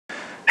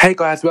Hey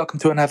guys, welcome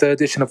to another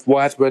edition of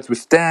Wise Words with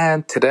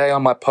Stan. Today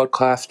on my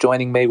podcast,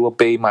 joining me will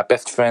be my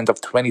best friend of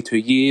 22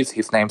 years.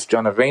 His name's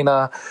John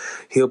Arena.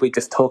 He'll be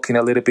just talking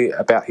a little bit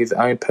about his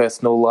own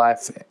personal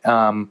life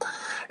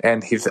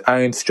and his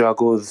own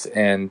struggles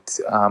and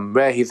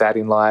where he's at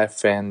in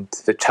life and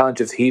the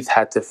challenges he's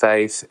had to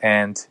face.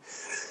 And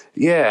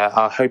yeah,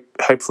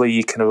 hopefully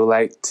you can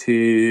relate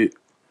to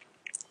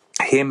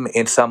him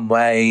in some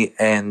way.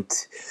 And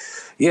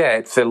yeah,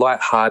 it's a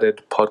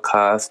light-hearted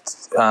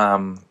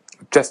podcast.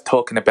 Just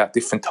talking about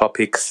different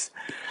topics.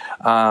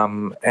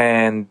 And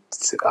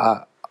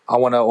I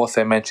want to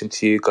also mention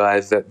to you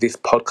guys that this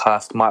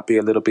podcast might be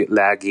a little bit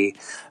laggy.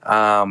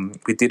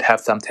 We did have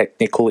some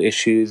technical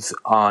issues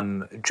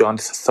on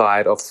John's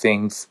side of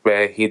things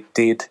where he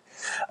did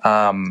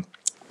come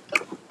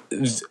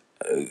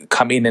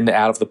in and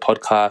out of the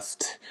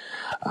podcast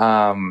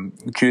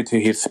due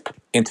to his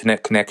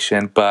internet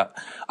connection, but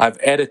I've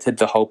edited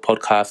the whole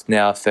podcast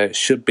now, so it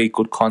should be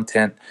good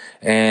content.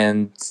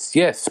 And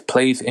yes,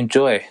 please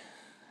enjoy.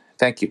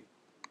 Thank you.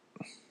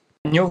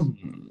 Daniel,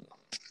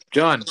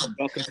 John,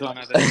 welcome to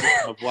another edition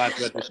of Wise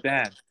Words with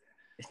Stan.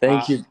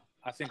 thank you.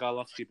 I think I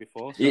lost you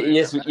before.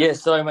 Yes,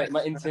 sorry, mate.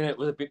 My internet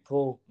was a bit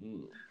poor.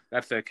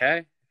 That's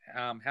okay.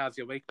 How's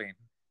your week been?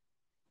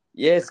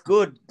 Yes,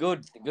 good.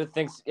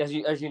 Thanks. As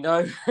you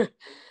know,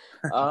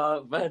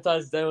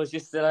 Valentine's Day was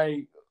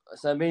yesterday.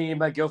 So me and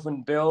my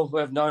girlfriend Belle, who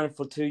I've known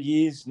for 2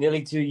 years,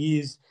 nearly 2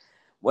 years,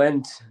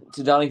 went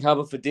to Darling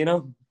Harbour for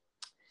dinner.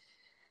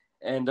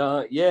 And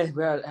we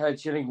had a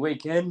chilling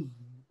weekend.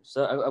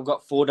 So I've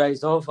got 4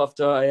 days off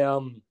after a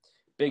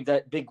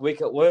big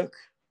week at work.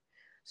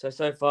 So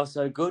far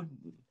so good.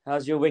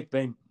 How's your week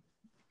been?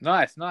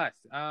 Nice.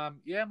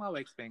 Yeah, my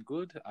week's been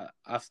good.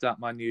 I start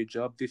my new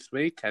job this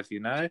week, as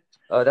you know.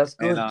 Oh, that's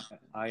good. And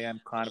I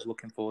am kind of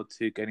looking forward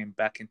to getting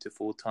back into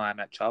full-time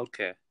at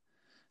childcare.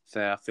 So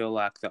I feel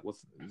like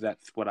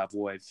that's what I've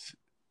always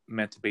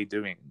meant to be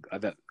doing.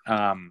 So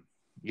I'm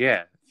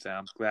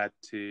glad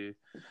to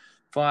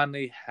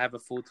finally have a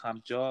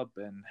full-time job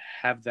and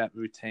have that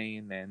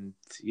routine. And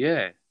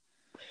yeah,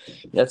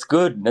 That's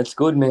good,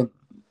 man.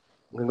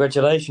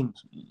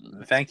 Congratulations.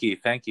 thank you.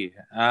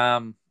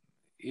 Tell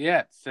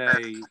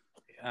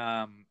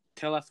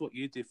us what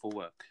you do for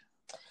work.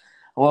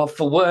 Well,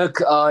 for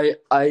work, I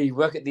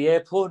work at the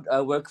airport. I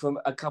work for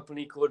a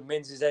company called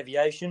Menzies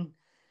Aviation,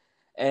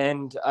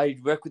 and I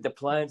work with the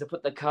planes. I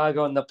put the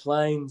cargo on the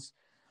planes.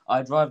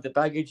 I drive the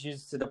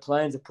baggages to the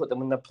planes. I put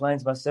them on the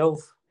planes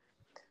myself.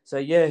 So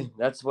yeah,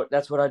 that's what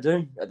I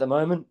do at the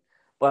moment.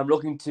 But I'm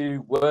looking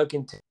to work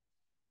in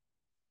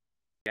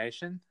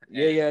Aviation?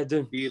 Yeah, I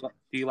do. Do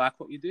you like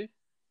what you do?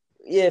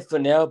 Yeah, for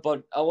now,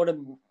 but I want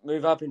to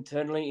move up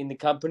internally in the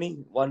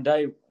company one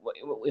day,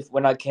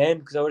 when I can,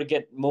 because I want to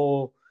get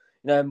more,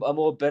 a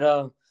more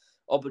better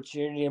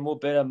opportunity and more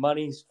better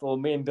monies for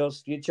me and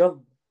Bill's future.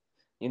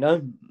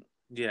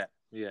 Yeah.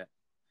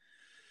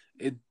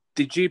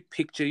 Did you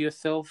picture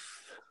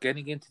yourself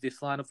getting into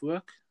this line of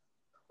work?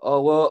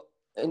 Oh well,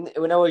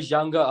 when I was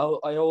younger,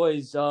 I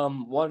always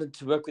wanted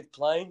to work with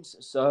planes.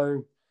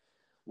 So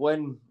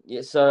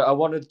I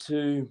wanted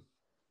to,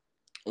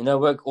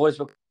 always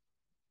work.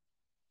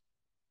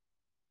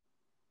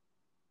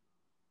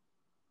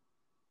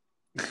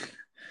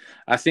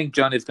 I think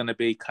John is going to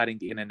be cutting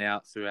in and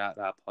out throughout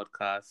our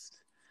podcast.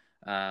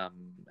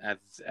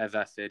 As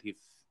I said, his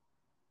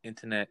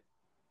internet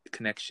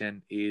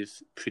connection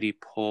is pretty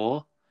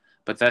poor,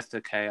 but that's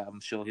okay. I'm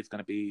sure he's going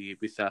to be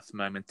with us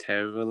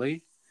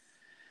momentarily.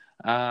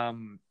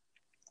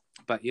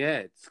 But yeah,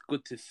 it's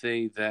good to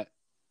see that.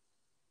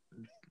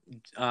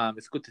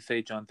 It's good to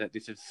see, John, that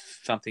this is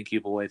something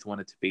you've always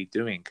wanted to be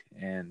doing,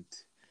 and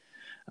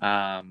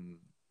at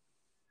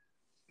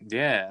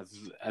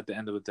the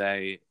end of the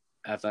day,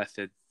 as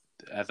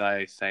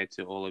I say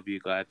to all of you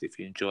guys, if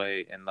you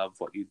enjoy and love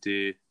what you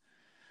do,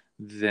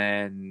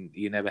 then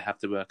you never have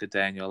to work a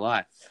day in your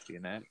life.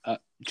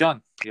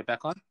 John, you're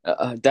back on.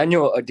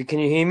 Daniel, can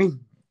you hear me?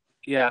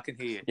 Yeah, I can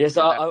hear you. Yes,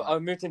 I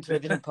moved into a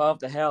different part of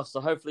the house,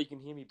 so hopefully you can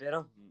hear me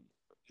better.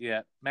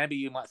 Yeah, maybe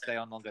you might stay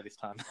on longer this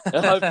time.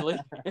 Hopefully.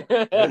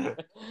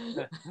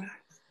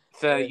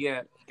 So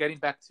yeah, getting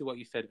back to what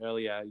you said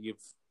earlier,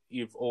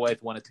 you've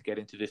always wanted to get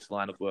into this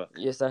line of work.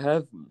 Yes, I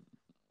have.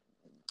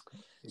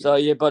 So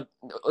yeah, but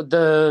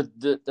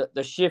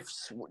the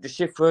shift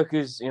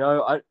workers,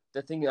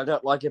 the thing I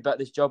don't like about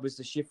this job is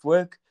the shift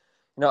work.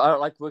 I don't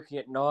like working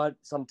at night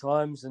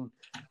sometimes, and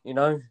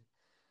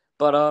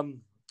but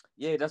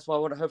that's why I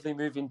want to hopefully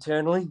move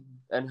internally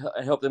and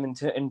help them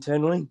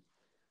internally.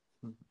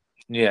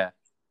 Yeah.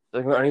 So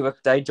I can only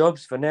work day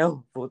jobs for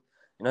now,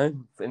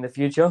 in the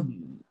future.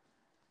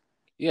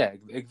 Yeah,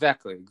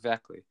 exactly.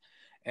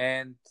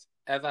 And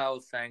as I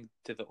was saying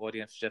to the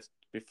audience just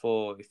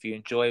before, if you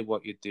enjoy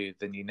what you do,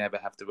 then you never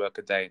have to work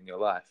a day in your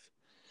life.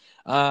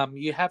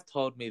 You have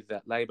told me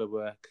that labor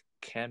work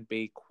can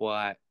be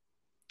quite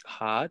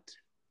hard,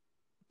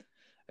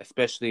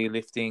 especially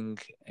lifting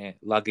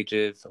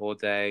luggages all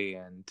day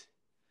and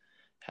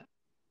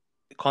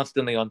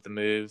constantly on the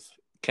move.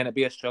 Can it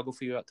be a struggle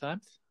for you at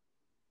times?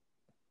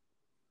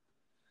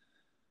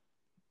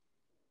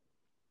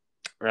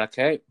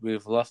 Okay,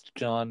 we've lost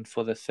John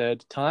for the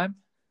third time.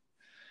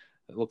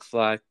 It looks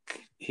like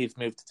he's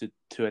moved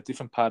to a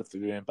different part of the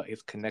room, but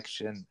his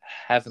connection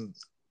hasn't.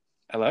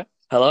 Hello?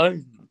 Hello?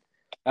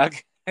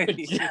 Okay.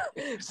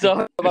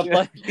 So,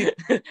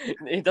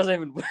 it doesn't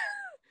even...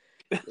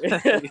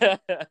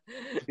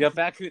 You're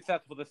back with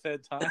us for the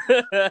third time.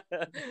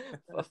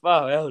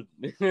 Far out.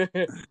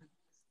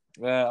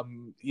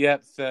 Yeah,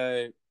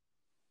 so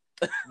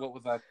what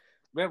was that?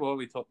 What were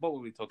we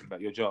talking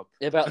about? Your job.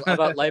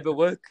 About labour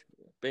work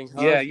being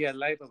hard. Yeah,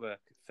 labor work.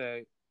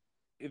 So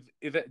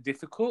is it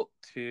difficult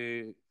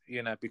to,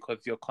 because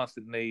you're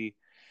constantly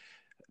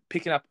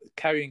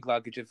carrying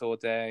luggages all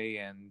day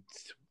and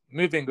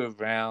moving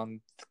around,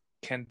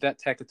 can that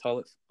take a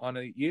toll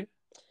on you?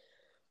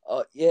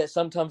 Yeah,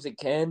 sometimes it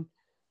can,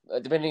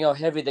 depending how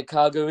heavy the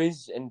cargo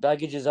is and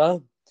baggages are.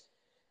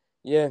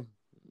 Yeah.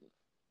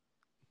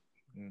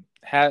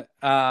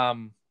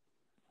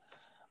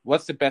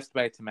 What's the best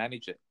way to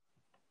manage it?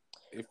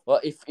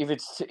 If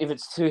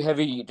it's too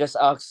heavy, you just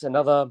ask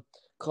another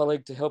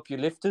colleague to help you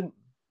lift it.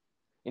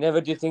 You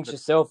never do things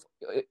yourself,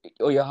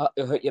 or you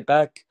hurt your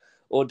back,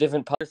 or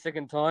different part. The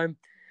second time,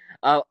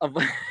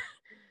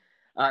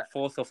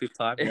 fourth or fifth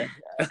time, yeah.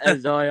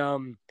 As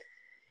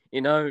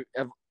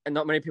and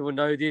not many people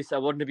know this. I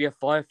wanted to be a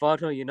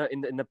firefighter,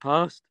 in the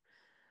past,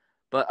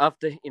 but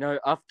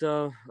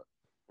after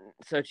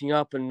searching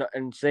up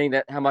and seeing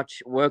that how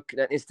much work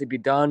that needs to be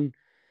done,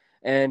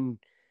 and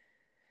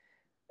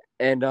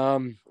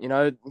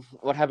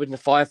what happened to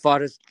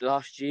firefighters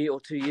last year or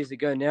 2 years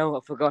ago now.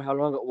 I forgot how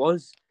long it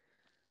was.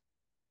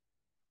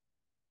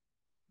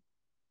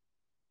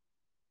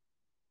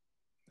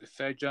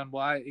 So, John,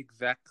 why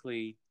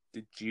exactly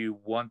did you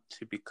want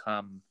to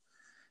become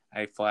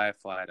a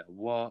firefighter?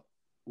 What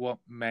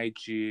made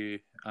you?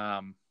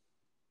 I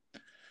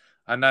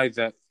know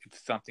that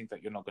it's something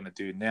that you're not going to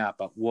do now,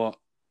 but what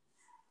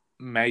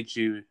made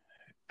you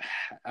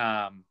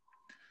kind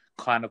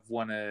of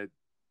want to?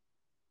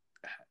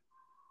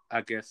 I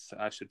guess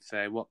I should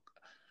say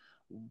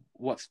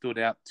what stood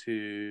out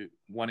to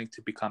wanting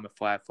to become a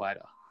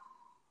firefighter?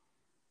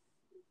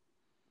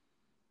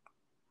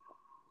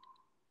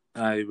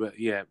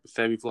 Yeah,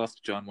 so we've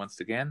lost John once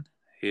again.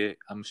 Here,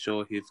 I'm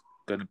sure he's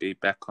going to be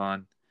back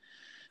on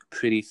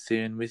pretty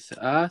soon with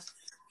us.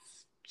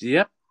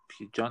 Yep,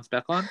 John's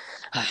back on.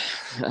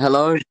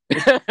 Hello.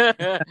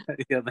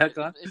 You're back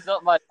on. It's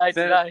not my day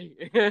today.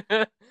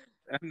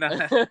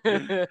 No.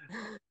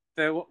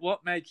 So,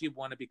 what made you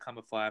want to become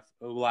a firefighter?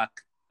 Like,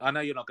 I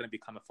know you're not going to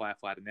become a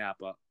firefighter now,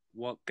 but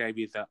what gave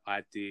you the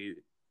idea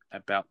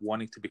about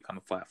wanting to become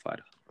a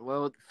firefighter?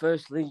 Well,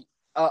 firstly,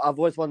 I've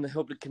always wanted to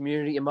help the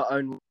community in my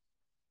own way.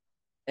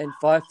 And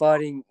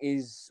firefighting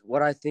is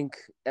what I think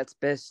that's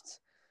best.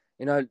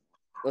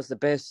 What's the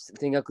best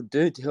thing I could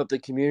do to help the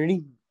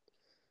community?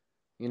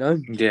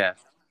 Yeah.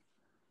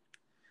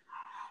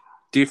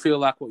 Do you feel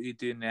like what you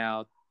do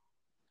now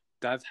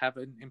does have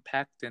an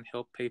impact and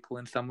help people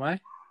in some way?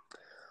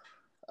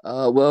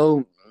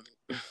 Well,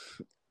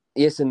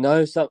 yes and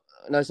no.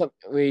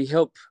 We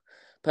help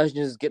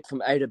passengers get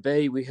from A to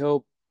B. We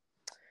help,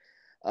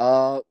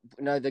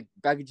 the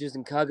baggages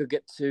and cargo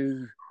get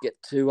to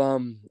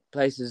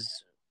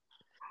places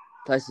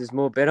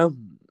more better,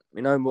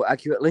 more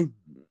accurately.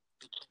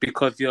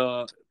 Because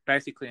you're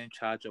basically in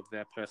charge of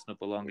their personal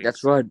belongings.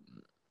 That's right.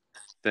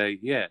 So,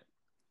 yeah.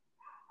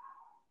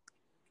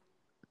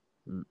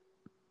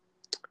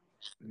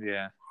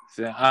 Yeah.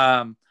 So,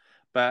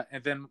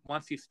 and then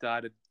once you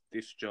started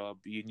this job,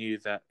 you knew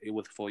that it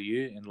was for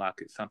you and like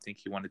it's something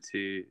you wanted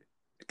to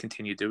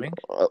continue doing?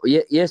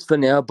 Yes, for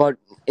now, but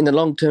in the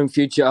long-term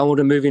future, I want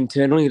to move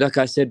internally, like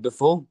I said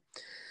before.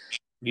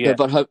 Yeah.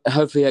 But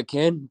hopefully I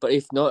can. But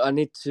if not, I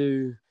need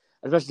to,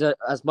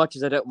 as much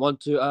as I don't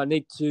want to, I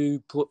need to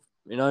put,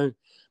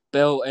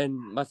 Belle and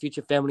my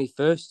future family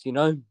first, I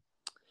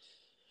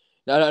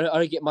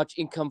don't get much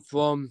income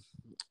from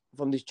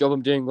this job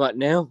I'm doing right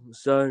now.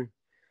 So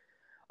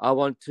I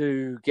want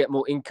to get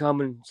more income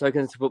and so I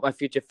can support my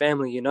future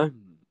family,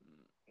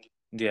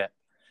 Yeah.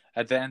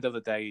 At the end of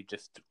the day,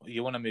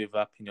 you want to move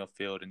up in your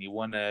field and you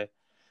want to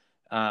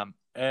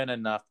earn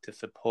enough to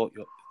support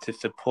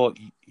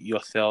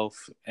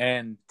yourself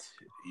and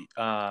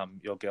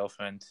your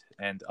girlfriend,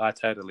 and I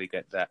totally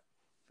get that.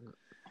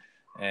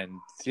 And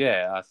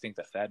yeah, I think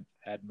that's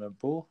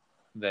admirable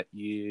that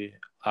you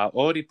are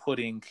already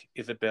putting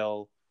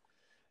Isabel.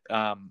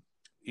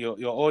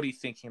 You're already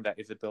thinking that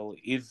Isabel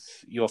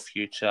is your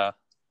future,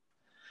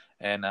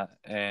 and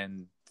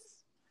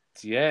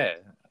yeah.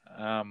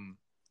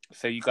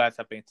 So you guys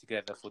have been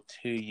together for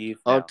 2 years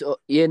now.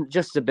 Yeah,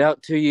 just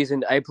about 2 years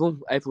in April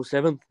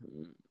 7th.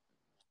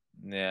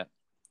 Yeah.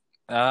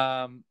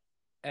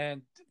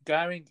 And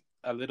going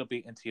a little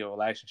bit into your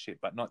relationship,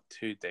 but not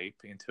too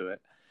deep into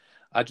it,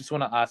 I just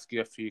want to ask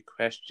you a few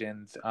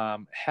questions.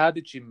 How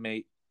did you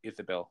meet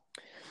Isabel?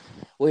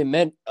 We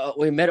met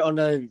on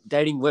a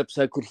dating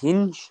website called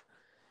Hinge,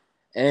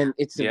 and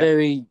it's a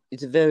very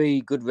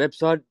good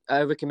website.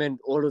 I recommend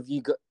all of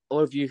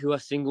you who are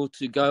single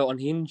to go on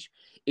Hinge.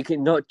 It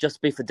can not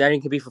just be for dating;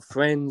 it can be for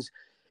friends.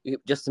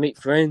 just to meet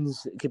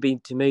friends. It could be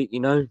to meet,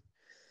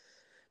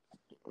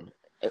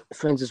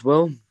 friends as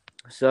well.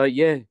 So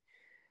yeah,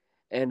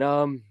 and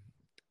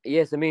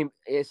me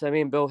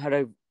and Bill had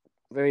a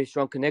very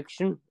strong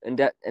connection, and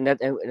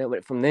it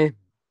went from there.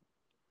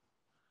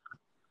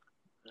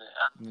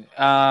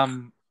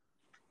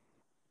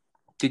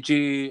 Did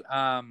you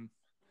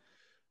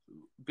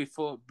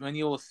before when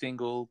you were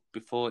single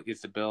before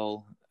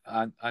Isabel?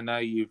 I know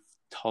you've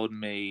told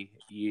me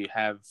you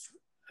have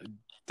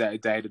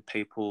dated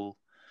people.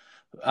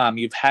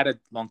 You've had a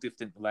long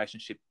distance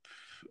relationship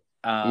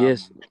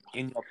Yes,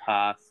 in your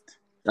past,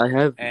 I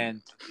have.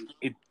 and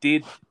it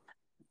did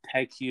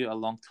take you a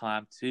long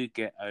time to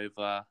get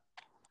over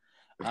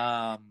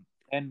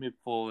and move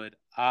forward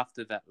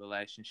after that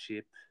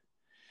relationship.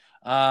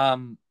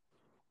 Um,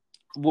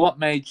 what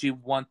made you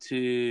want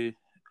to?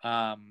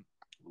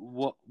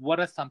 What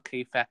are some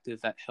key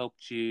factors that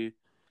helped you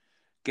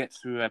get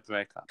through a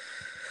breakup?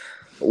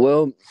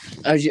 Well,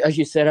 as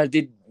you said, I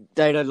did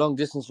date a long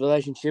distance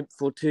relationship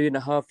for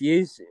 2.5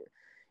 years.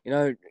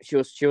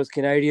 She was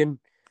Canadian.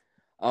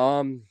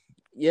 Um,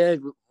 yeah,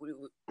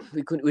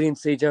 we didn't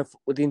see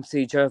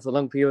each other for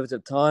long periods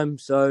of time.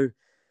 So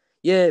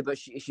yeah, but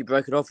she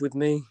broke it off with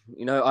me.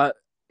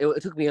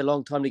 It took me a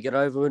long time to get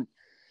over it.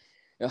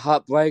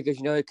 Heartbreak, as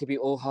you know, it could be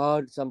all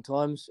hard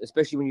sometimes,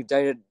 especially when you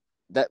dated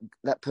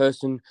that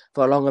person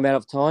for a long amount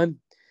of time.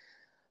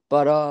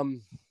 But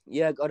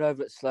yeah, I got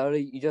over it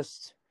slowly. It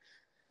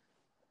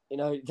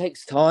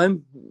takes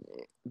time,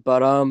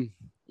 but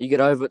you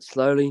get over it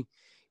slowly.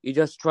 You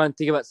just try and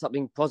think about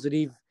something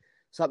positive,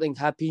 something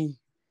happy,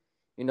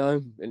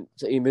 and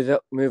so you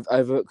move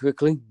over it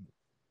quickly.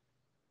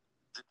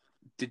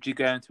 Did you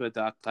go into a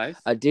dark place?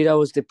 I did. I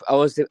was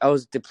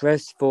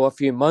depressed for a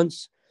few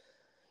months.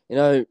 You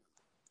know,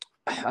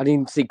 I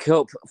didn't seek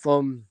help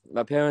from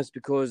my parents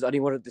because I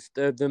didn't want to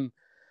disturb them.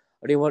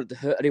 I didn't want it to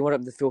hurt. I didn't want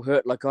them to feel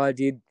hurt like I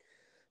did.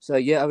 So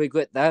yeah, I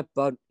regret that.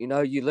 But you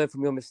learn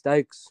from your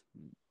mistakes.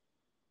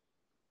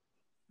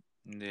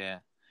 Yeah,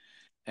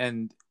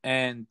 and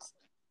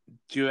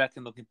do you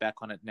reckon, looking back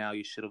on it now,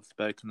 you should have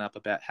spoken up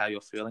about how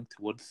you're feeling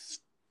towards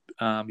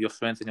your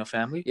friends and your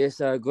family? Yes,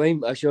 I agree.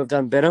 I should have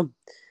done better.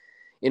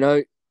 You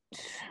know,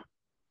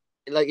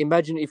 like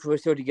imagine if we were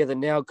still together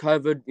now,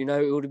 COVID.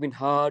 It would have been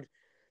hard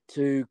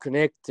to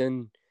connect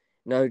and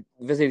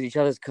visit each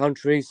other's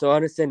country. So I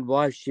understand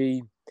why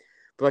she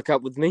broke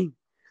up with me.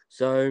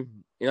 So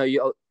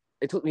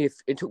it took me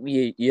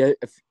a year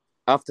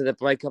after the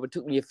breakup. It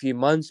took me a few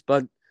months,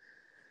 but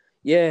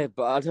yeah,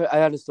 but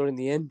I understood in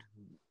the end.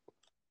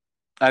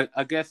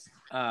 I guess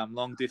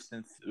long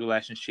distance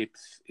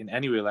relationships in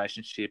any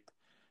relationship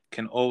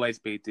can always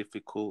be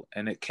difficult,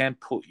 and it can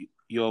put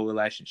your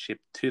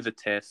relationship to the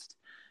test.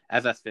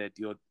 As I said,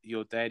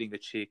 you're dating a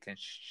chick, and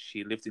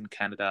she lived in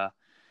Canada,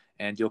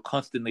 and you're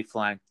constantly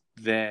flying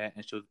there,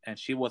 and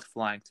she was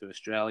flying to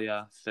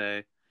Australia.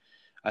 So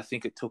I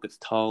think it took its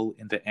toll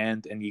in the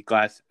end, and you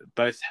guys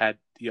both had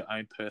your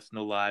own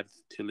personal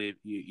lives to live.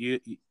 You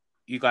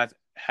guys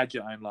had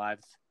your own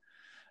lives,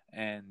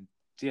 and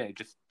yeah, it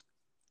just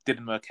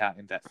didn't work out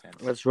in that sense.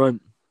 That's right.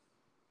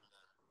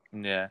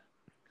 Yeah.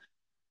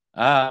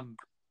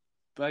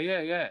 But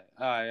yeah,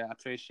 I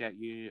appreciate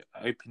you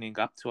opening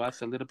up to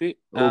us a little bit.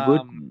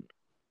 All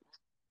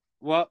good.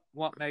 What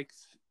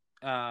makes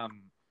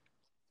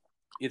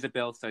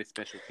Isabel so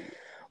special to you?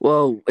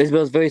 Well,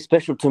 Isabel's very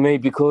special to me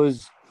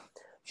because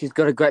she's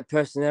got a great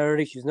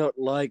personality. She's not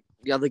like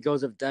the other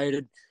girls I've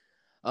dated.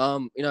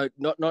 Not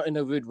in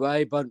a rude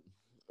way, but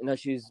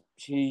she's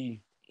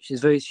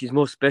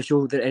more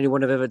special than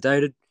anyone I've ever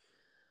dated.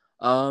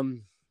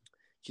 Um,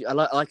 I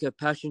like her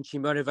passion. She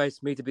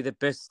motivates me to be the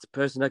best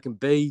person I can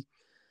be.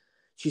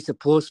 She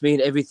supports me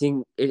in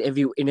everything,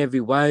 in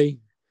every way,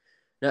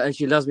 and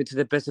she loves me to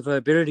the best of her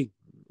ability,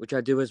 which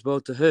I do as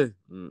well to her.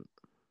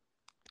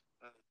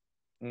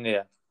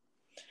 Yeah.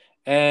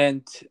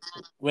 And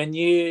when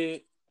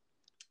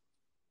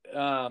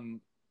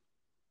um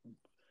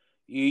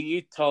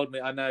you told me,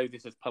 I know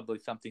this is probably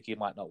something you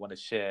might not want to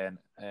share,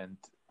 and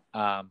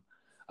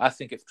I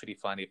think it's pretty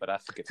funny, but I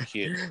think it's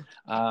cute.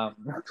 Yeah,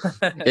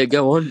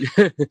 go on.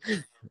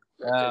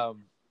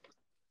 um,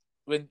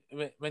 when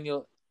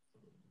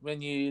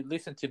you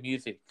listen to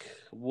music,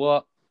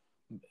 what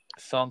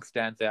song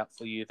stands out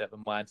for you that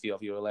reminds you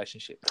of your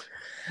relationship?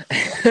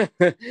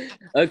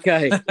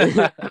 Okay.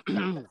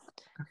 The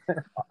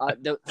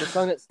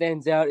song that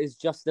stands out is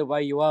 "Just the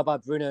Way You Are" by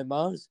Bruno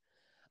Mars.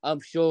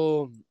 I'm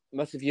sure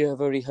most of you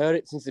have already heard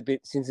it since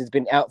it's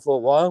been out for a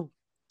while.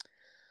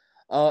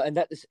 And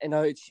that is,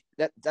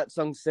 that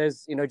song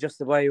says, just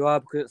the way you are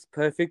because it's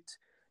perfect.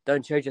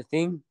 Don't change a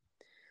thing.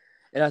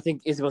 And I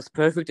think Isabel's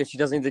perfect, and she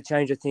doesn't need to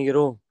change a thing at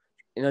all.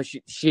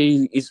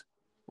 She is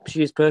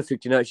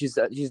perfect. She's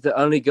the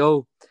only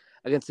girl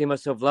I can see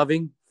myself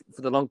loving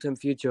for the long term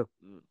future.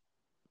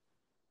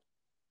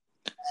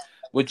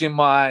 Would you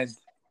mind?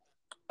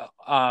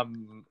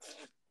 Um,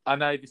 I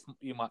know this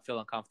you might feel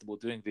uncomfortable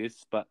doing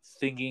this, but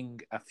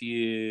singing a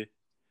few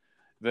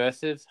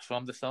verses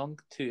from the song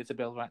to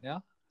Isabel right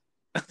now.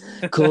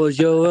 Cause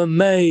you're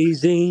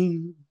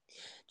amazing,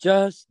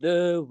 just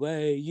the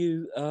way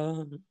you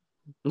are.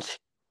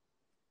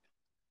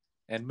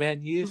 And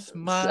when you I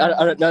smile,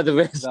 don't know the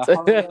rest. the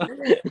whole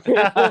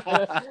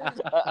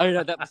I don't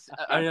know that.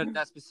 I don't know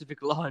that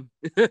specific line.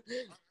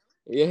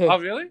 Yeah, Oh,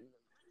 really?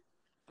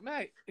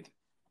 Mate,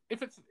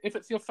 if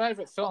it's your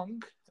favorite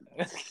song,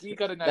 you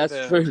got to know that's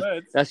the true.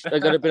 words. I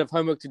got a bit of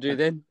homework to do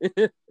then.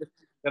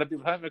 Got to be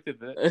homework to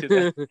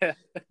that.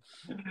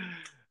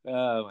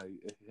 Oh,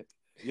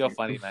 you're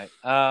funny, mate.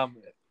 All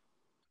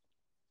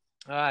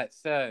right.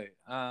 So,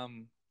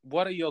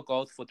 what are your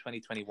goals for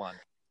 2021?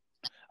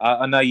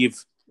 I know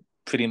you've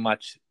pretty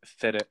much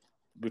said it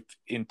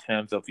in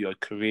terms of your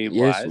career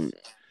Yes. wise,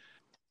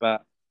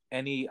 but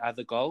any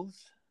other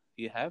goals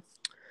you have?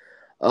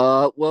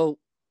 Well,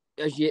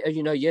 as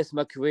you know, yes,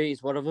 my career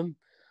is one of them,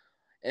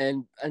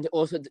 and to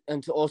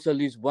also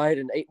lose weight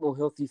and eat more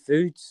healthy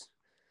foods.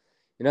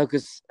 You know,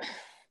 because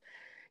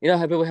you know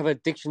how people have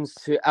addictions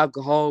to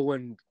alcohol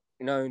and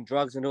and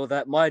drugs and all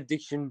that. My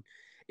addiction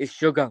is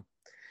sugar.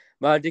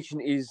 My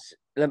addiction is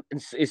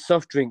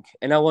soft drink,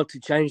 and I want to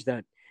change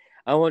that.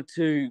 I want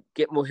to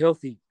get more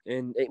healthy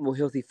and eat more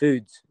healthy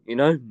foods.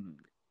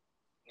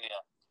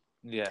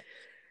 Yeah.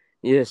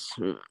 Yes,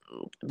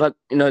 but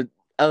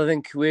other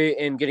than career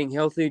and getting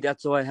healthy,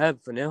 that's all I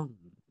have for now.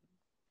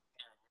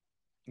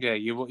 Yeah,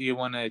 you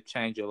want to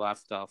change your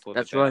lifestyle for the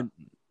That's right. better.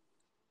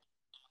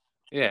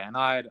 Yeah, and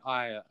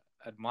I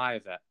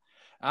admire that.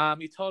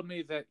 You told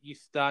me that you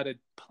started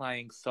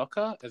playing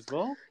soccer as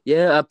well.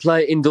 Yeah, I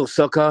play indoor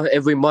soccer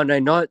every Monday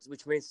night,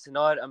 which means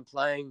tonight I'm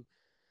playing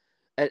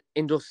at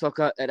indoor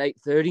soccer at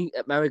 8:30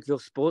 at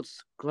Marrickville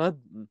Sports Club.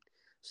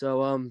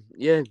 So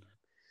yeah,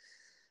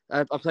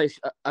 I play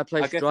I guess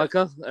that's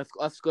striker.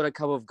 I've scored a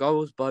couple of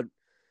goals, but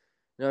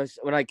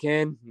when I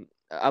can,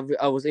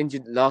 I was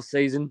injured last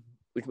season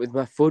with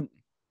my foot,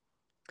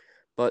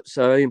 but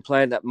so I didn't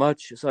play that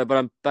much. But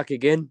I'm back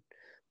again,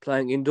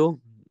 playing indoor.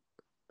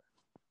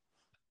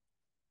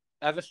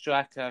 as a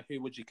striker.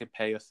 Who would you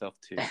compare yourself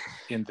to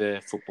in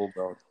the football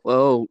world?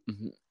 Well,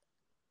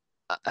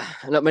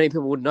 not many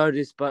people would know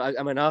this, but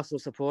I'm an Arsenal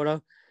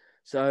supporter.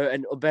 So,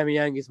 and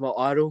Aubameyang is my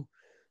idol.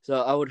 So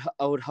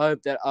I would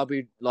hope that I'll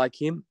be like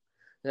him.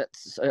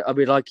 I'll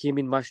be like him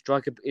in my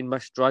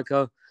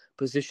striker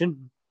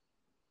position.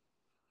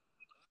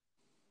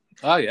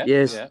 Oh yeah,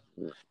 Yes.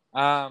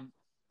 yeah. Um,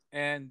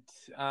 and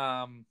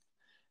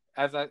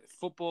as a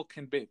football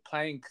can be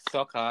playing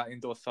soccer,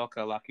 indoor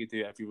soccer, like you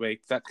do every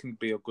week. That can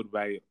be a good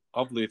way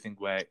of losing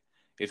weight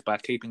is by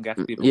keeping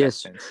active in that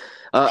Yes. sense.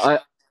 I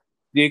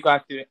Do you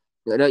guys do?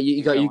 no,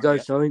 you go Go you on, go.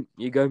 yeah. Sorry,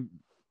 you go.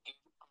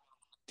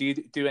 Do you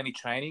do any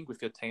training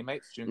with your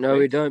teammates during the No,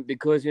 we week? don't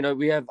because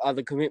we have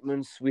other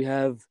commitments. We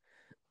have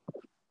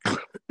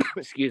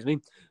excuse me.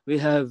 We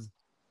have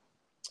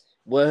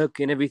work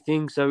and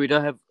everything, so we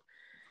don't have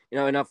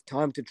enough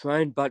time to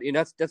train. But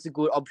that's a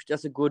good option.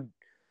 That's a good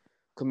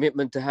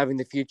commitment to have in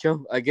the future.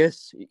 I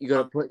guess you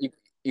got a point.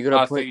 You got a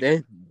Oh, so point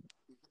there.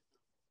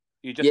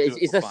 you Yeah, just do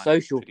it it's for a fun,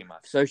 social pretty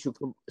much. social Is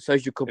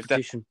that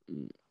competition.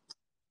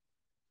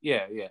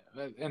 yeah, yeah,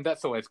 and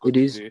that's always It good to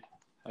is. do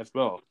as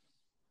well.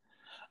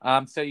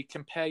 So you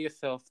compare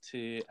yourself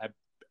to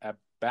a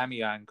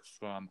Bamiyang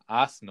from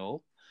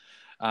Arsenal,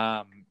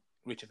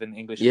 which is an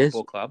English Yes.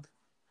 football club.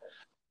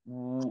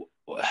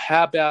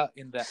 How about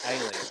in the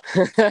A League?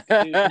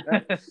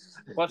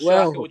 What striker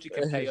Well, would you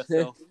compare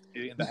yourself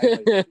to in the A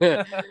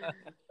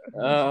League?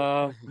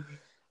 uh,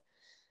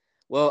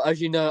 well,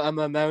 as you know, I'm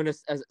a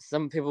Mariners. As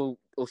some people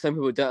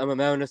don't. I'm a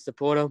Mariners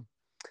supporter,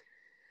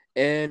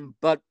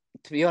 but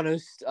to be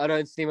honest, I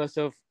don't see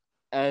myself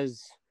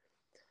as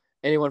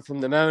anyone from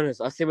the Mariners.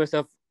 I see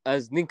myself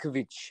as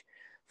Ninkovic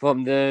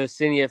from the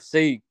Sydney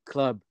FC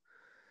club.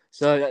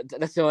 So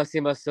that's how I see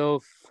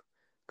myself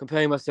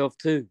comparing myself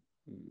to.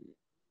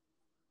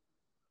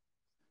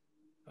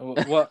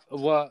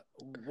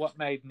 what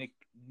made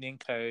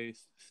Ninko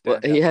Well,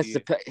 stand out to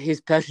you?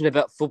 he's passionate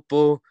about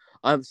football.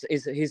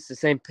 He's the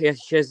same. He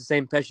shares the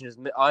same passion as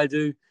I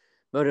do,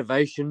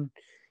 motivation,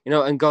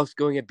 and goal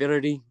scoring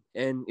ability,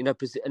 and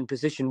and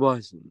position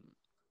wise.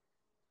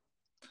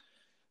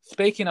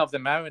 Speaking of the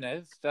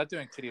Mariners, they're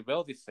doing pretty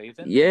well this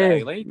season in the Yeah,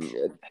 A League.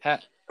 How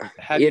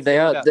do yeah, you they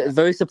feel are. about They're that?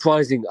 very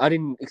surprising. I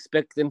didn't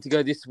expect them to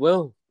go this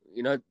well.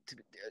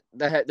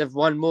 They've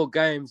won more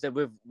games than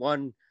we've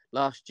won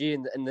last year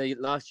and the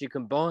last year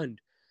combined.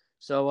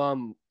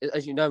 So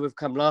as you know, we've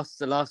come last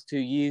the last 2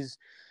 years,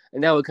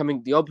 and now we're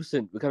coming the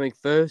opposite. We're coming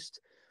first.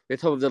 We're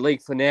top of the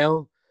league for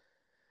now.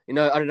 I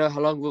don't know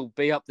how long we'll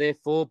be up there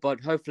for,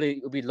 but hopefully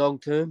it'll be long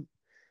term.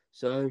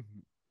 So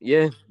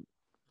yeah,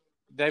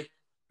 They've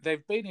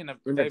they've been in a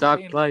in the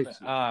dark place.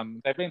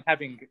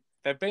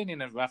 they've been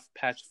in a rough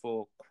patch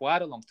for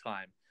quite a long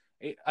time.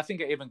 I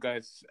think it even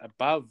goes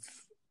above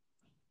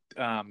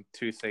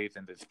 2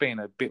 seasons. It's been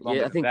a bit Yeah, longer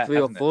I than think that, 3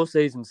 or 4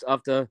 seasons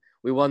after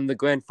we won the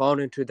grand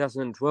final in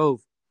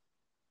 2012.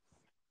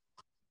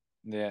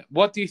 yeah.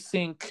 What do you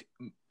think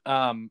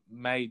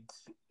made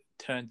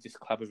turn this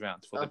club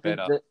around for I the think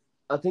better? that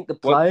I think the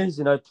What players,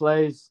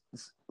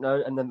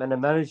 and the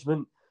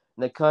management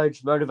and the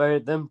coach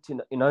motivated them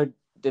to,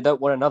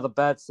 don't want another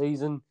bad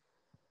season,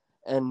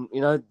 and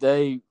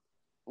they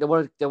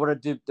want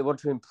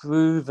to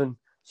improve and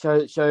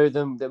show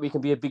them that we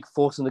can be a big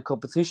force in the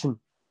competition.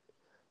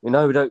 We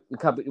don't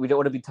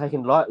want to be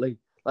taken lightly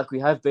like we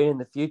have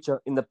been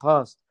in the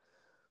past.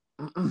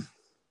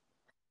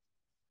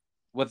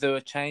 Was there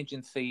a change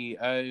in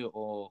CEO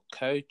or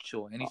coach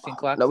or anything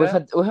like No,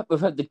 that? we've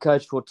had the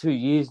coach for 2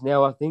 years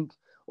now, I think,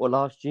 or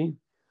last year.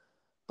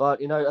 But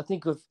I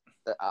think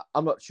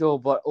I'm not sure,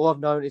 but all I've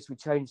known is we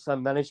changed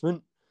some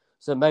management,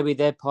 so maybe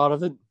they're part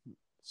of it.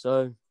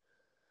 So,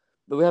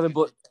 but we haven't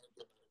bought.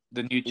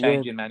 The new Yeah,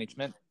 change in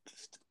management,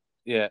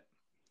 yeah,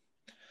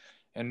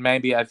 and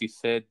maybe as you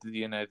said,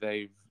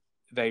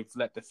 they've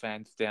let the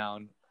fans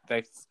down.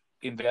 They've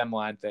in their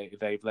mind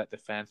they've let the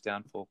fans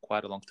down for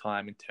quite a long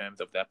time in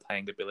terms of their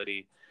playing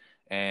ability,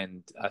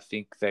 and I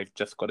think they've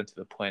just gotten to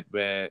the point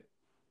where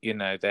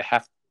they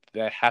have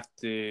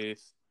to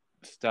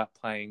start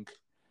playing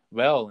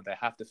well, and they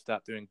have to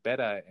start doing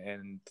better,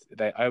 and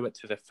they owe it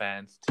to the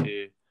fans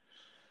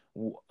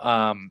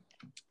um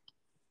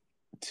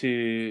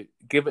to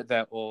give it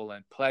their all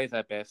and play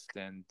their best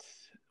and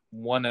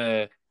want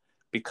to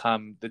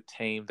become the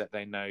team that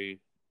they know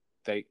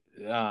they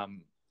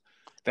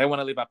they want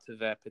to live up to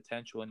their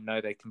potential and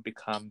know they can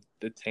become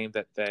the team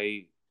that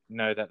they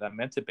know that they're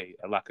meant to be,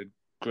 like a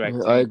great I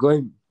team.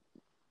 agree.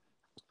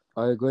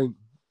 I agree.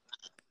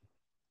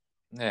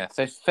 Yeah,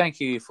 so thank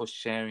you for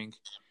sharing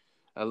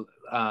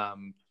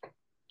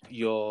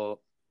your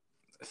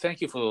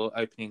thank you for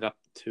opening up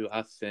to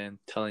us and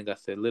telling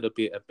us a little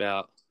bit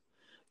about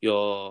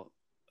your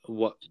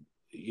what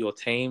your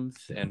teams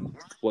and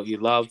what you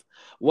love.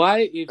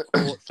 Why is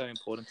sport so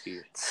important to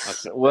you?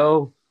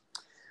 Well,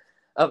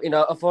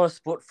 I follow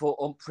sport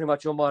for pretty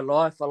much all my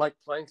life. I like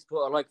playing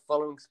sport. I like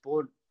following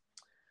sport.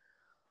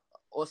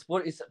 Well,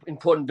 sport is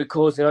important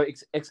because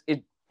it's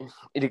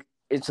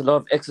a lot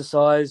of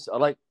exercise. I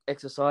like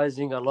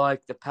exercising. I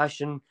like the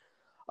passion.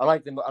 I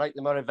like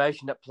the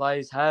motivation that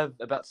players have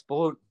about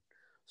sport.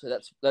 So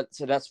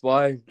that's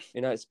why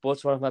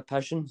sports one of my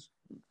passions.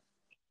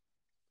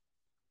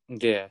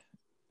 Yeah,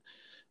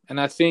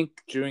 and I think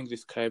during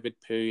this COVID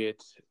period,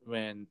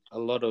 when a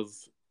lot of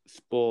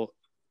sport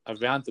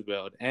around the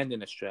world and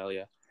in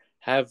Australia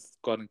have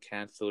gotten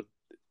cancelled,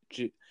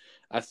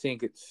 I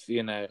think it's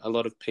a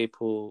lot of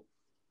people,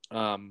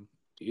 um,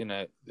 you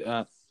know,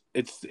 uh,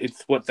 it's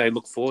what they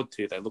look forward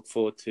to. They look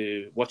forward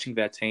to watching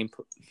their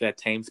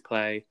teams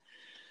play,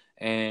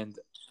 and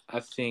I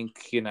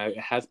think it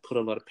has put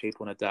a lot of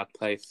people in a dark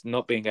place,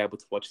 not being able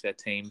to watch their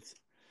teams.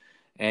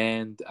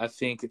 And I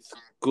think it's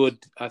good.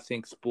 I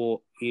think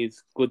sport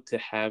is good to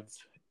have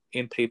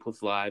in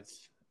people's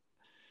lives.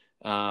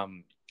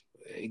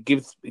 It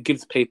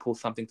gives people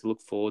something to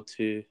look forward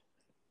to.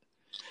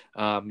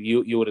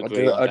 You would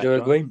agree on I that, do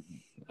John? agree.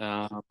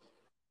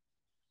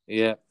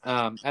 Yeah.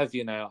 As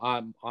you know,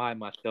 I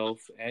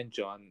myself and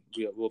John,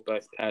 we're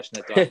both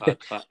passionate diehard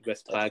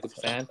West Tigers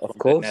fans Of from the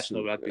course.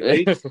 National Rugby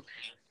League.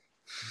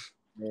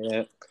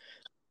 Yeah.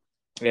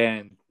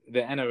 And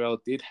the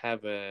NRL did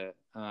have a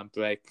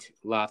break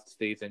last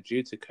season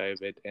due to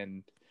COVID,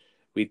 and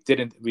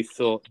we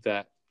thought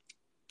that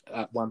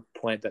at one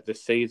point that the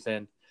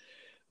season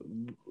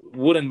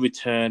wouldn't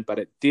return, but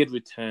it did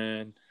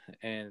return,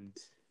 and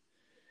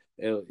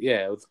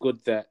it was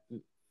good that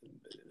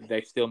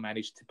they still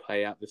managed to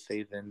play out the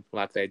season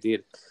like they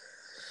did.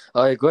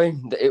 I agree.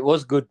 It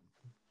was good.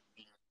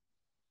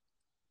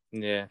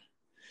 Yeah,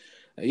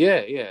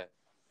 yeah.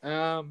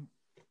 Um,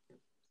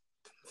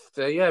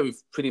 so yeah,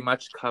 we've pretty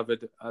much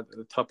covered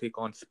the topic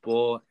on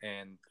sport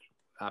and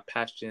our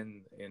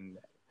passion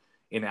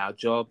in our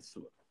jobs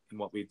and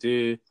what we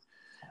do.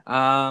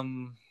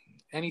 Um,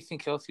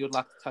 Anything else you'd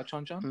like to touch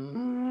on,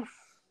 John?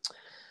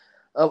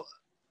 Mm.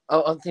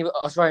 I think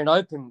Australian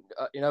Open.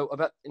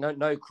 About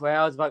no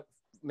crowds. About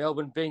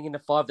Melbourne being in a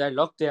 5-day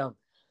lockdown.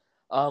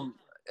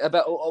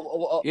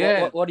 About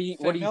Yeah. what So do you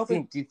Melbourne.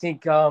 think? Do you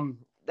think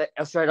that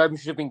Australian Open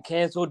should have been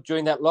cancelled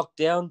during that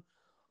lockdown,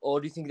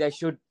 or do you think it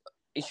should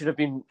have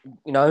been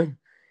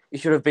it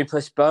should have been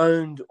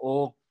postponed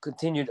or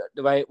continued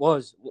the way it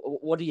was?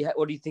 What do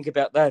you think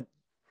about that?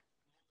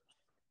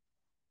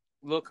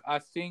 Look, I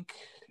think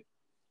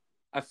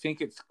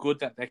it's good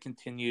that they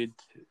continued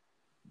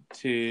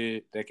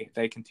the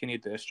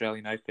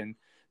Australian Open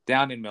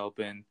down in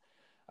Melbourne.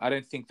 I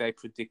don't think they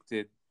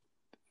predicted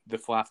the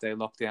 5-day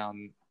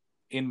lockdown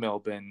in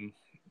Melbourne,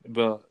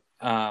 but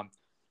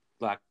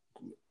like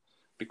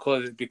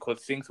because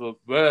things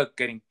were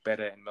getting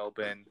better in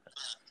Melbourne,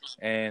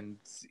 and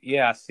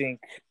yeah, I think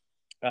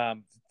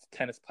um,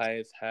 tennis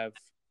players have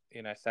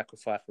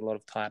sacrificed a lot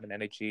of time and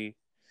energy,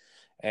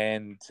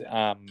 and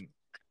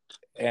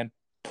and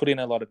put in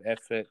a lot of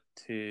effort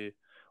to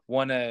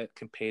want to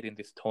compete in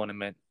this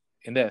tournament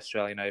in the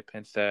Australian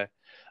Open. So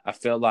I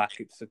feel like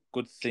it's a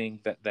good thing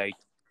that they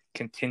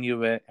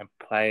continue it and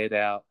play it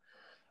out.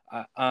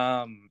 Uh,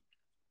 um,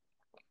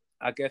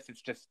 I guess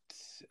it's just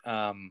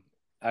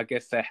I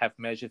guess they have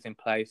measures in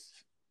place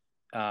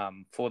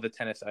for the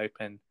tennis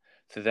open,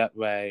 so that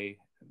way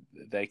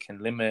they can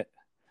limit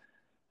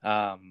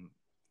um,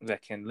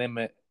 that can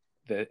limit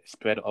the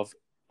spread of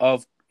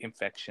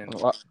infection.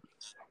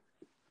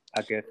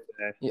 I guess.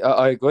 Yeah,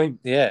 I agree.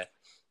 Yeah.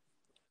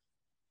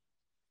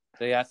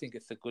 So yeah, I think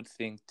it's a good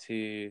thing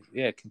to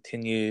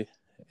continue,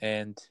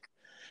 and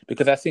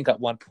because I think at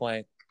one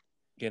point,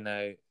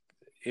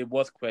 it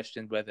was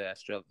questioned whether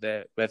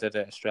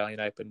the Australian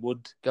Open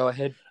would Go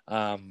ahead.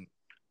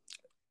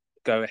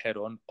 go ahead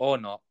on or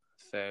not.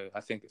 So I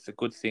think it's a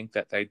good thing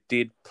that they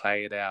did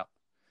play it out,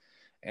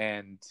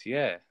 and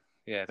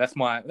that's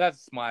my.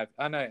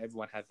 I know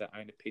everyone has their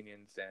own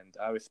opinions, and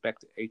I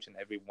respect each and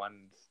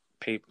everyone's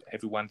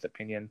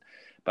opinion,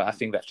 but I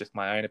think that's just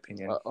my own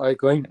opinion. I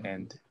agree.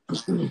 And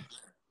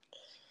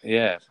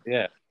yeah.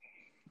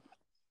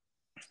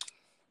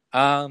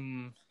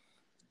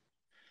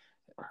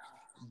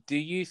 Do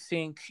you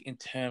think, in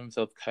terms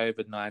of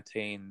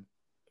COVID-19,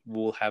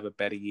 we'll have a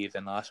better year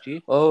than last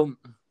year?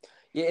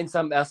 Yeah, in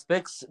some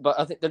aspects, but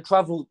I think the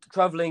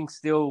traveling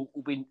still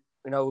will be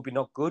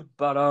not good.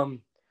 But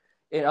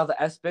in other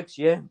aspects,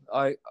 yeah,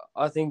 I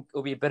think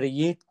it'll be a better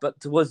year. But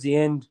towards the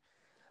end,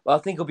 I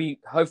think it'll be,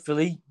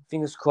 hopefully,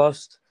 fingers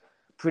crossed,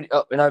 pretty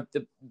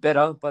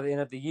better by the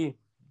end of the year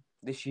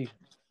this year.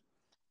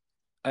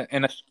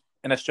 And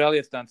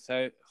Australia's done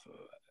so.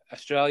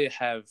 Australia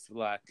have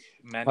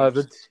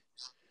managed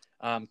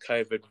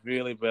COVID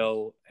really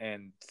well,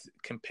 and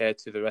compared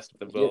to the rest of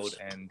the world.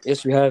 Yes. And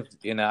yes, we have.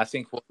 I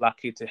think we're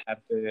lucky to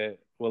have the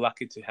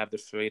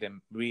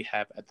freedom we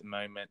have at the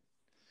moment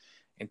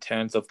in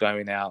terms of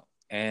going out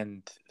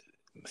and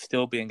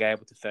still being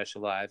able to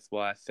socialize,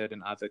 while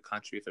certain other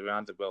countries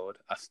around the world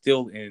are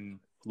still in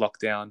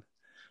lockdown.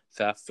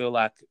 So I feel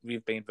like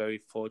we've been very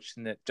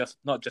fortunate,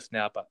 not just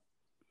now, but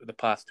the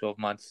past 12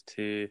 months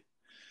to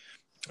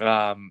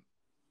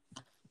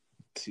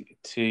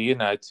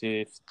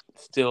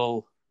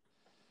still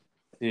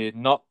to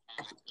not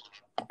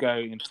go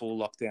in full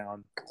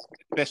lockdown,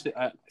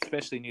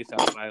 especially New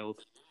South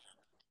Wales.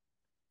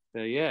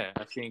 So yeah,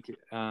 I think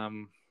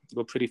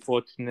we're pretty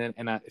fortunate,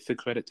 and it's a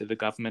credit to the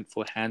government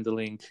for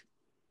handling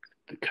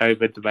the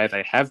COVID the way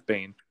they have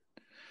been,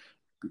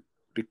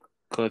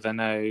 because I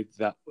know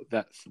that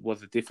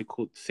was a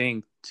difficult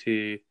thing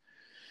to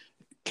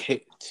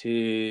keep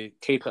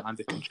it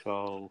under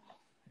control,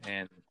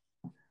 and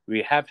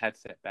we have had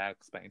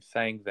setbacks, but in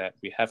saying that,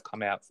 we have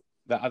come out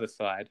the other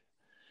side.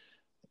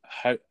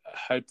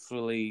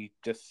 Hopefully,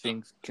 just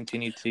things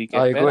continue to get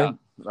I agree. better.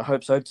 I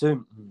hope so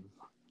too.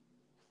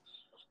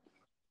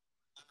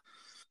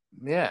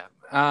 Yeah.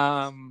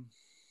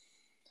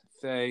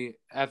 So,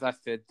 as I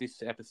said,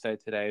 this episode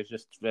today is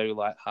just very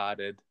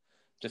lighthearted,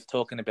 just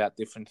talking about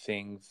different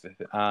things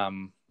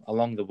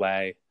along the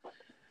way.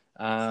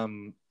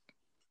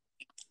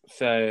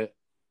 So,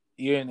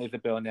 you and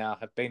Isabel now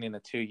have been in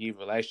a 2-year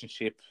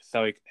relationship.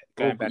 So,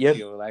 going back to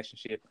your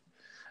relationship,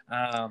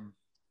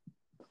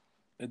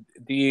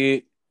 do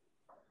you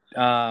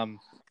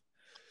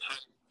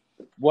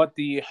what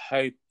do you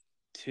hope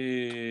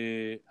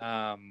to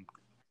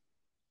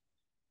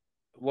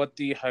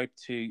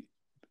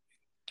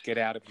get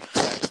out of this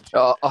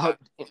relationship?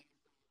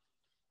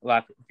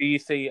 Do you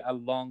see a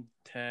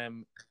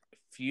long-term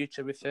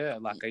future with her?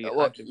 Are you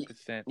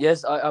 100%?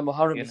 Yes, I'm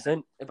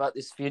 100% about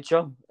this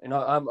future.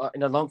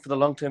 I'm for the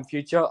long-term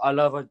future. I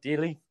love her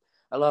dearly.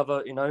 I love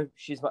her.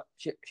 She's my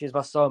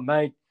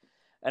soulmate,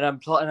 and I'm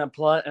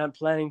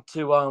planning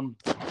to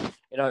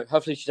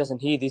hopefully she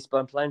doesn't hear this, but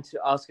I'm planning to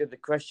ask her the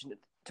question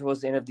towards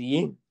the end of the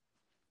year.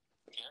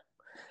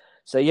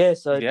 So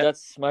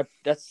that's my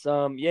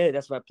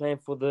plan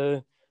for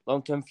the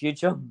long-term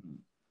future.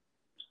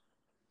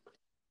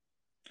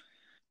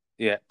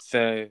 Yeah.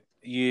 So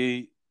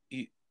she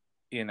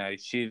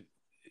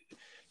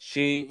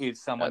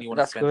is someone you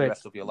want to spend the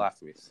rest of your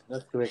life with.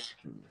 That's correct.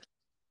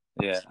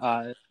 Yeah.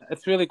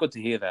 It's really good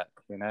to hear that.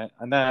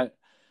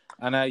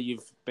 I know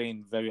you've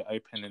been very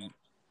open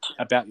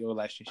about your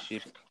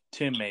relationship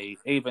to me,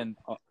 even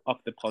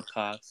off the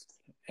podcast,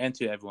 and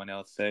to everyone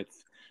else. So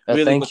it's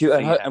really thank good you, to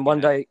see and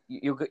one day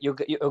you'll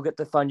get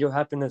to find your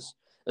happiness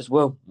as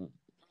well.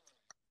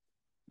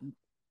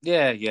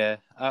 Yeah.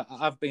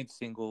 I've been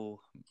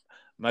single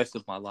most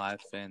of my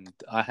life, and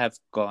I have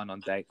gone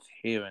on dates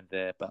here and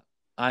there, but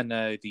I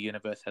know the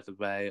universe has a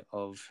way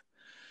of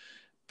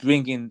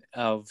bringing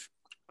the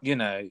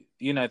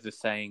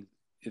saying,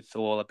 it's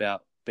all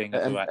about being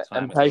at the right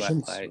time at the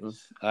right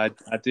place.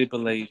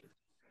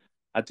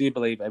 I do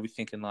believe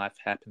everything in life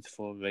happens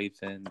for a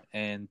reason,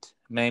 and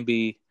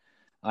maybe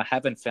I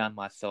haven't found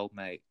my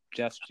soulmate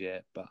just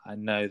yet, but I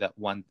know that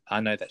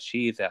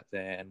she is out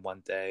there, and one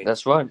day.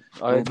 That's right.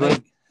 I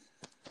agree.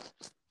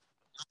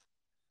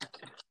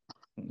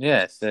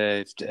 Yeah,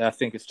 so I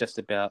think it's just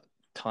about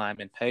time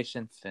and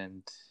patience,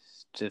 and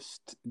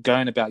just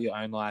going about your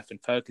own life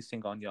and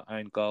focusing on your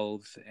own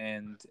goals,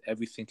 and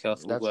everything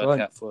else will work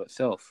out for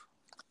itself.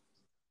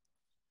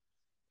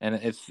 And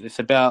it's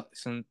about,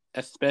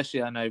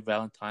 especially I know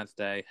Valentine's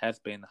Day has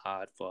been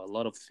hard for a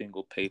lot of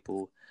single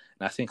people,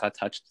 and I think I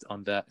touched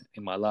on that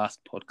in my last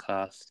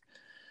podcast.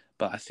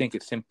 But I think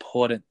it's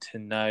important to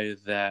know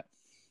that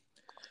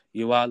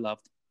you are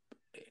loved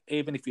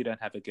even if you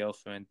don't have a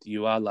girlfriend,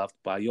 you are loved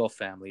by your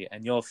family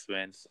and your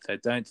friends. So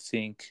don't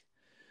think,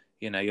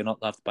 you're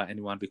not loved by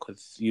anyone,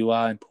 because you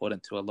are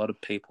important to a lot of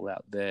people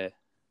out there.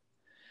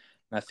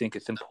 And I think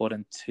it's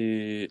important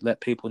to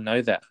let people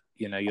know that,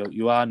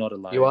 you are not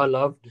alone. You are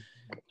loved.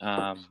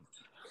 Um,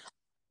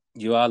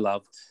 you are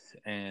loved,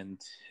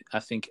 and I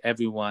think I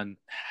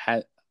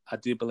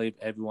do believe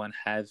everyone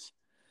has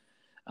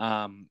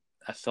a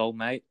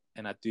soulmate,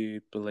 and I do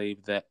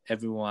believe that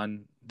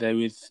there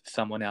is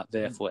someone out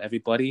there for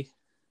everybody.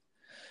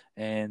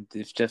 And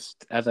it's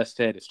just, as I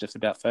said, it's just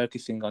about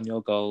focusing on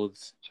your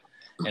goals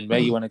and where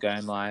you want to go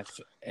in life,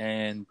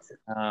 and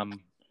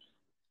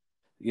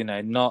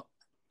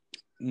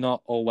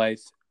not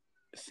always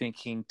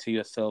thinking to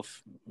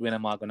yourself, when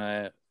am I going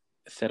to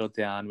settle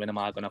down? When am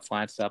I going to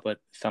find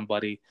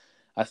somebody?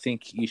 I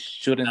think you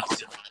shouldn't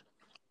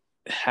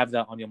have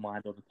that on your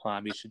mind all the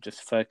time. You should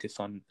just focus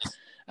on,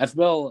 as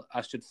well,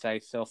 I should say,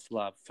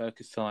 self-love.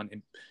 Focus on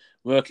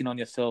working on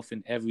yourself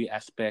in every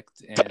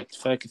aspect, and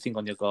focusing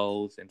on your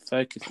goals and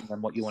focusing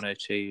on what you want to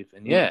achieve.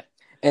 And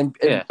And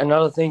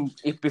another thing,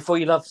 if before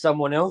you love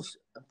someone else,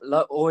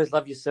 always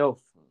love yourself.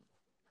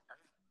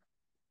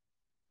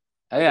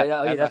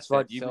 Yeah, that's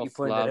right. You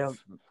pointed that out.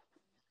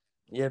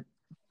 Yep.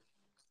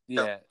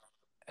 Yeah.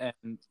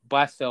 And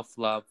by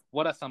self-love,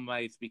 what are some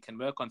ways we can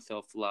work on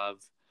self-love?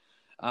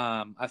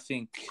 I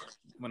think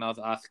when I was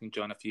asking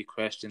John a few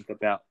questions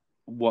about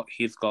what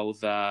his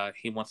goals are,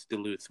 he wants to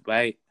lose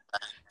weight.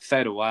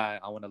 So do I.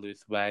 I want to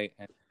lose weight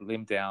and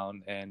slim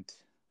down, and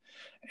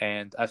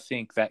I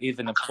think that is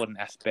an important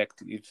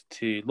aspect, is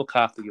to look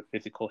after your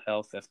physical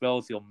health as well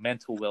as your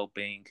mental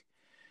well-being,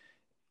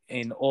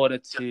 in order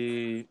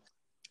to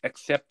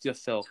accept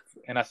yourself.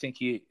 And I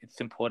think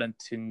it's important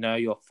to know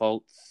your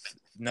faults,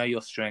 know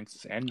your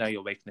strengths, and know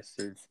your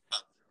weaknesses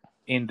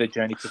in the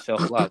journey to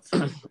self-love.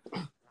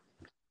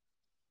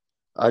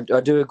 I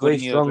do agree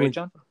Wouldn't you strongly. agree,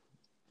 John?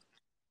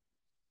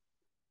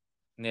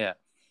 Yeah.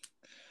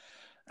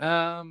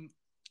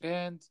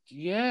 And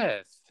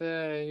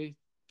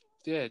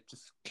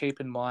just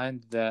keep in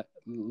mind that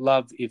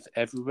love is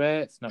everywhere.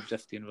 It's not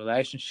just in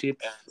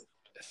relationships.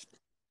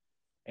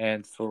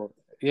 And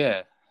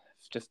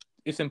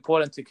it's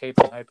important to keep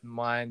an open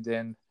mind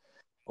and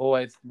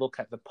always look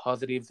at the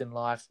positives in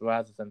life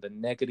rather than the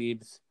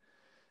negatives.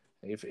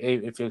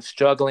 If you're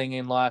struggling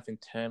in life in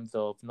terms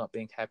of not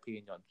being happy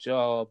in your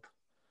job,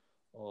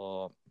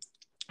 or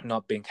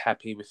not being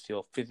happy with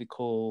your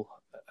physical,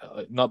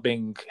 not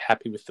being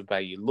happy with the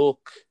way you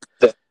look,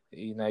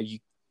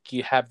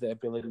 you have the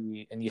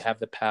ability and you have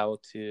the power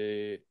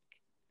to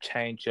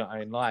change your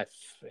own life,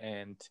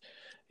 and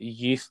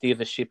you steer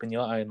the ship in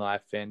your own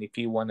life. And if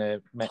you want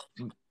to,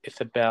 it's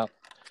about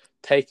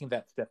taking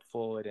that step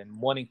forward and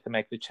wanting to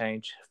make the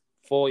change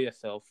for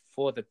yourself,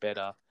 for the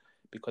better,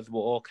 because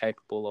we're all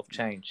capable of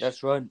change.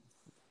 That's right.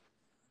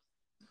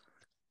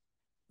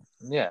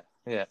 Yeah.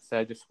 So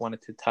I just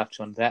wanted to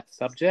touch on that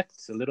subject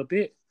a little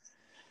bit.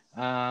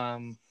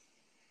 When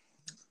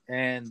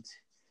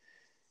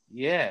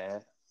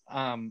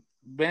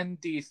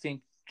do you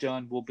think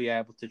John will be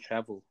able to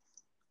travel?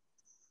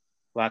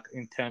 Like,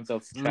 in terms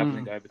of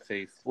traveling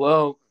overseas?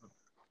 Well,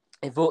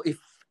 if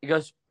it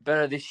goes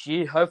better this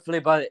year, hopefully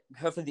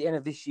the end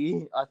of this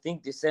year, I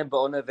think December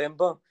or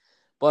November.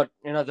 But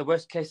the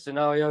worst case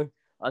scenario,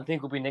 I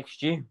think will be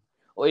next year,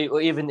 or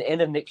even the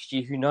end of next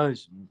year. Who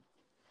knows?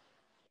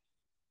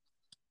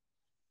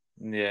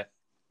 Yeah.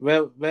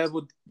 Well,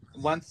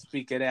 once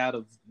we get out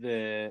of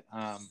that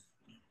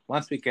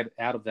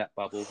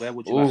bubble, where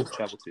would you like to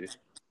travel to?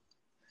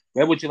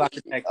 Where would you like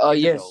to take Isabel,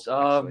 yes,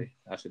 actually,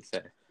 I should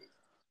say.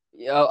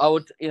 Yeah, I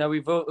would.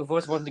 We've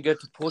always wanted to go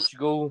to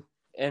Portugal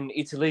and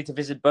Italy to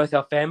visit both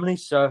our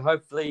families. So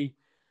hopefully,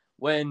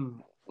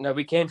 when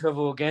we can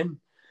travel again,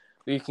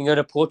 we can go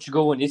to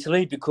Portugal and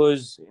Italy,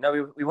 because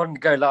we wanted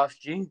to go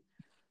last year,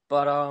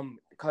 but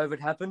COVID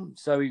happened,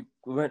 so we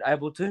weren't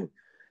able to.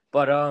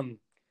 But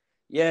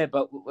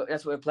but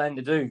that's what we're planning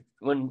to do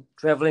when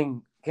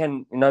traveling.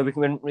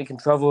 We can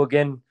travel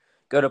again,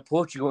 go to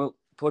Portugal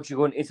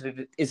and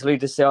Italy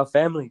to see our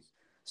families.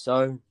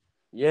 So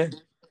yeah.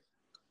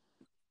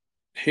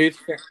 Whose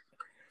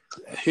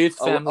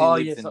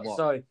family lives in what?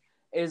 Sorry.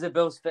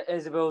 Isabel's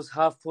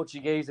half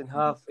Portuguese and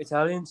half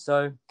Italian,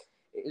 so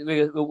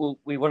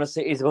we want to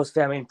see Isabel's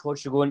family in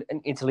Portugal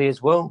and Italy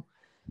as well.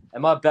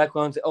 And my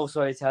background's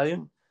also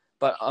Italian,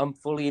 but I'm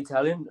fully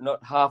Italian,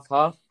 not half,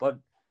 but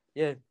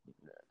yeah,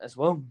 as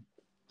well.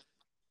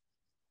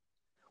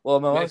 Well,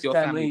 my Where's mom's your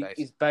family based?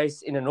 is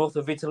based in the north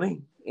of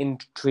Italy, in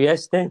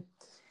Trieste,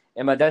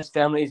 and my dad's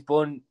family is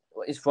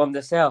from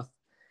the south,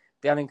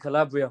 down in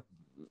Calabria.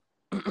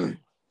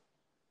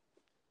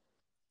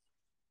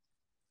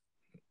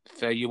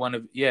 So you want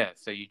to,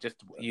 so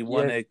you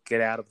want to get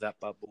out of that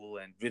bubble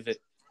and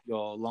visit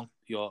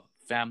your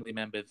family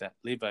members that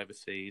live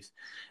overseas.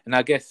 And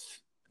I guess,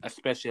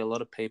 especially a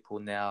lot of people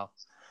now,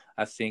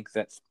 I think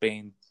that's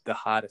been the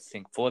hardest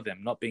thing for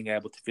them, not being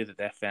able to visit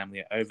their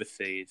family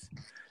overseas.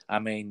 I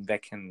mean, they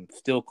can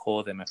still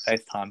call them and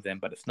FaceTime them,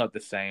 but it's not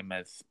the same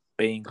as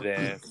being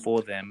there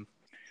for them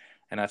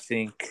And I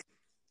think,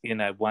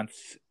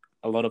 once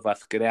a lot of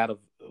us get out of,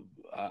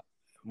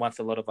 once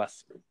a lot of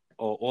us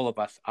or all of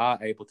us are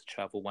able to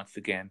travel once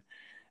again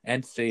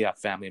and see our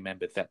family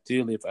members that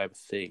do live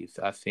overseas,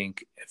 I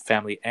think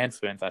family and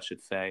friends, I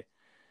should say,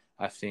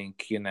 I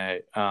think,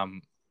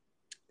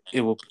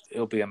 it'll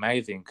be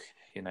amazing.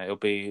 It'll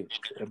be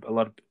a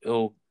lot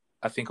of,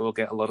 I think it will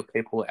get a lot of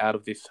people out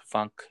of this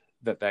funk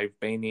that they've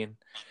been in,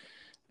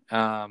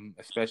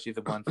 especially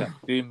the ones that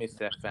do miss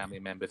their family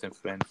members and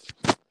friends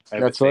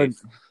That's right.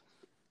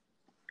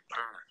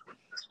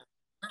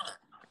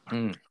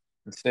 overseas.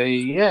 So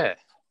yeah,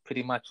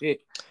 pretty much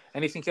it.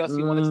 Anything else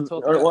you wanted to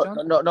talk about,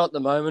 John? Not at the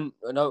moment.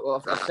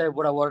 No, I've said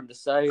what I wanted to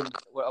say and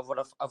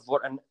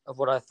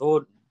what I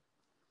thought.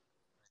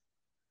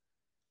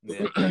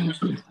 Yeah.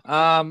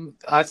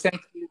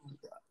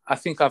 I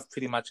think I've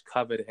pretty much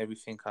covered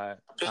everything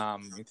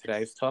in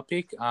today's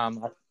topic.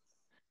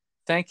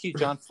 Thank you,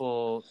 John,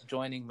 for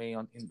joining me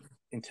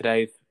in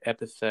today's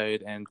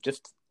episode and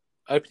just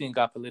opening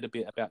up a little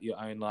bit about your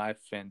own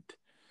life and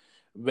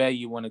where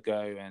you want to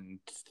go,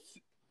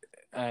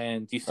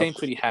 and you seem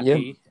pretty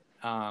happy.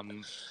 Yeah.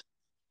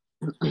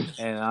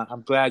 And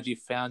I'm glad you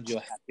found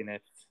your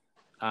happiness.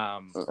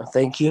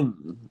 Thank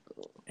you.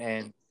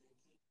 And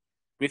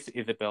with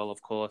Isabel,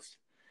 of course.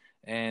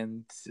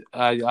 And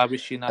I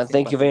wish you nothing. And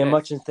thank you very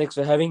much, and thanks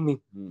for having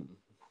me.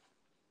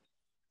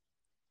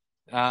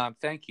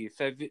 Thank you.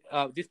 So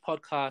this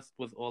podcast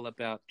was all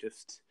about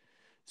just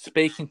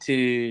speaking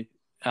to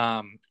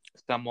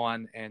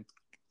someone, and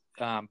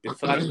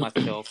besides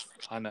myself,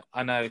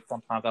 I know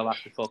sometimes I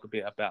like to talk a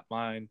bit about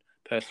my own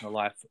personal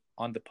life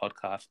on the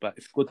podcast, but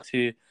it's good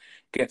to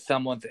get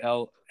someone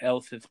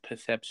else's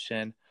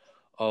perception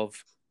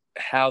of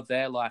how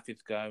their life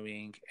is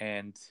going,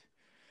 and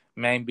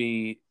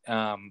maybe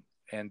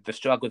and the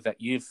struggles that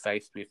you've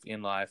faced with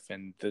in life,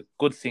 and the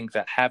good things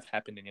that have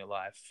happened in your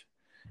life,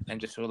 and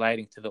just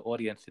relating to the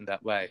audience in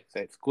that way. So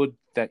it's good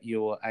that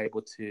you're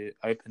able to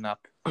open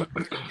up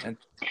and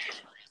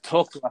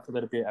talk to us a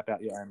little bit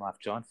about your own life,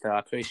 John. So I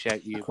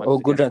appreciate you.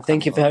 Good.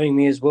 Thank you for having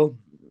me as well.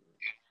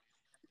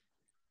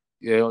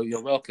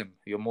 You're welcome.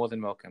 You're more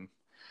than welcome.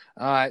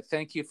 All right.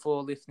 Thank you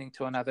for listening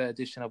to another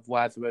edition of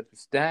Wise Words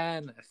with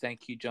Dan.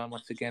 Thank you, John,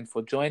 once again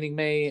for joining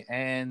me,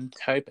 and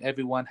hope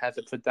everyone has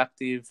a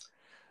productive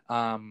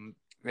and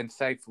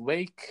safe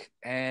week.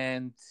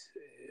 And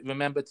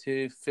remember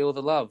to feel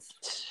the love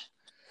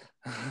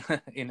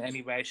in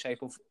any way, shape,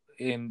 or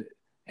in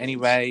any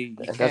way you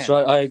can. That's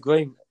right. I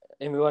agree.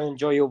 Everyone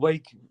enjoy your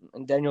week,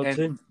 and Daniel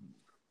too.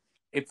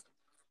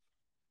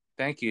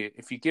 Thank you.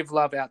 If you give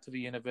love out to the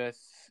universe,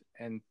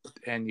 and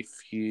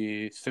if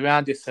you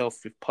surround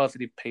yourself with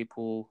positive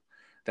people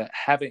that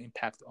have an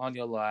impact on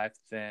your life,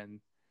 then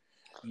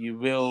you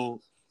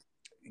will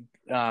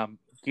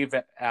give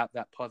out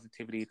that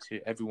positivity to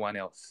everyone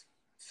else.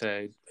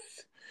 So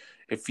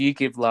if you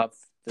give love,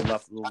 the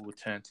love will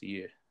return to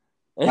you.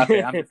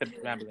 Okay, I'm just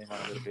rambling on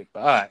a little bit, but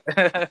all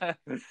right.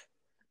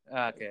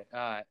 Okay, all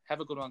right. Have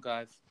a good one,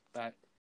 guys. Bye.